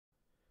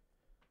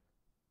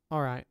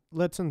Alright,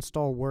 let's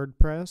install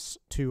WordPress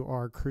to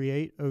our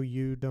Create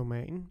OU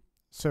domain.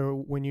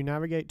 So when you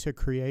navigate to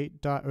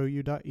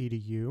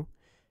create.ou.edu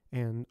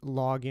and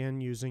log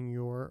in using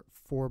your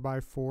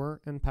 4x4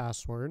 and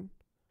password,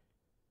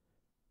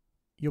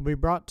 you'll be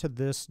brought to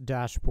this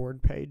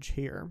dashboard page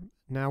here.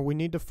 Now we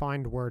need to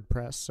find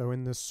WordPress, so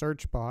in this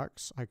search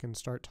box I can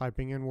start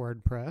typing in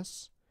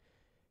WordPress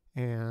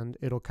and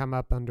it'll come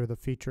up under the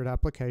featured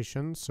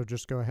applications, so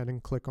just go ahead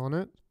and click on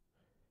it.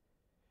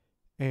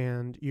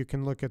 And you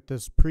can look at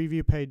this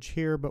preview page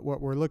here, but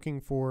what we're looking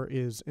for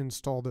is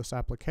install this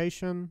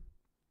application.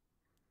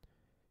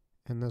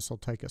 And this will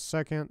take a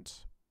second.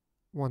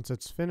 Once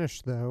it's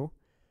finished though,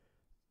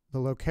 the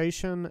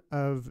location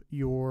of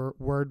your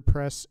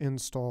WordPress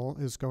install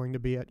is going to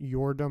be at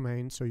your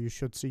domain, so you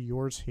should see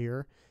yours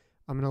here.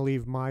 I'm going to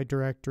leave my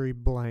directory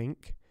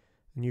blank,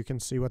 and you can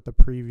see what the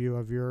preview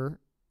of your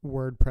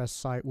WordPress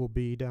site will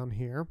be down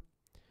here.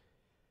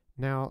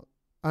 Now,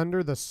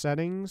 under the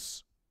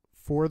settings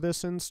for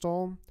this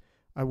install,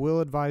 I will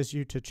advise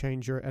you to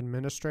change your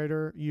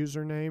administrator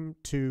username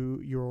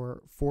to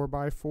your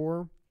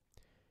 4x4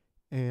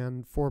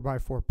 and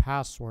 4x4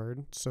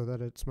 password so that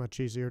it's much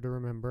easier to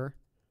remember.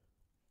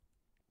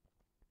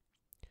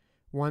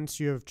 Once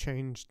you have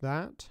changed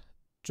that,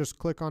 just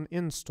click on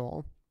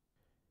Install.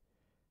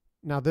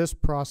 Now this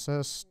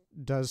process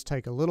does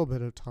take a little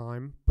bit of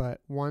time,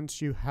 but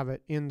once you have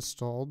it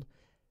installed,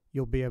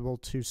 you'll be able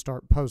to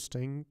start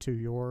posting to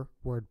your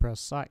WordPress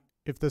site.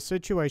 If the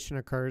situation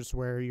occurs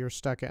where you're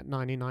stuck at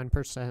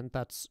 99%,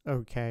 that's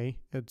okay.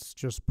 It's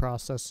just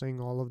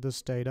processing all of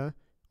this data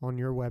on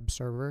your web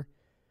server.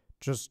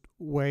 Just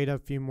wait a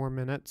few more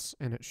minutes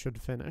and it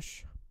should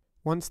finish.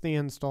 Once the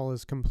install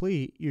is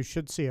complete, you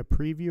should see a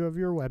preview of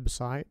your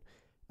website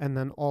and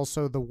then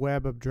also the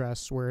web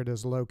address where it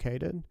is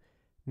located.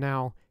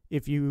 Now,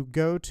 if you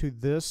go to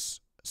this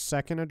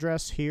second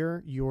address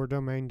here,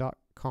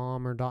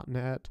 yourdomain.com or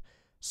 .net/wp-admin,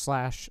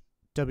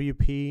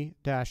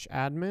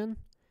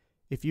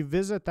 if you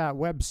visit that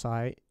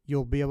website,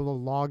 you'll be able to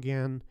log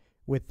in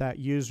with that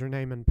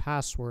username and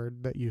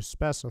password that you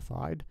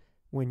specified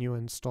when you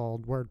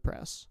installed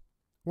WordPress.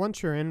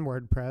 Once you're in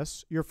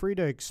WordPress, you're free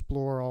to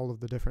explore all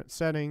of the different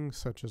settings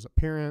such as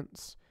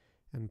appearance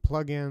and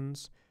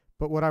plugins,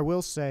 but what I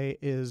will say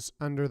is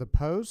under the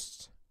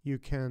posts, you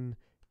can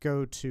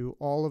go to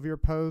all of your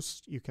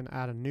posts, you can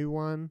add a new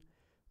one.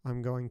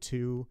 I'm going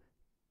to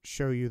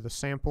show you the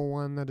sample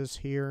one that is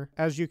here.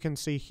 As you can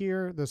see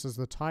here, this is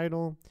the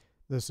title.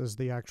 This is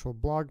the actual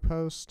blog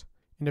post.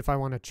 And if I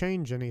want to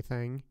change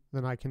anything,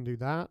 then I can do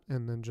that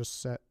and then just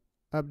set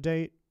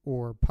update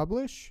or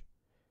publish.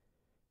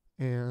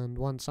 And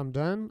once I'm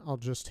done, I'll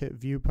just hit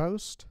view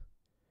post.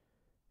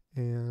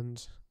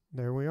 And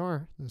there we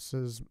are. This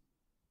is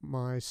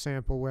my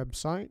sample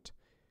website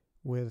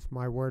with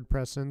my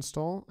WordPress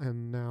install,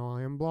 and now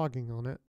I am blogging on it.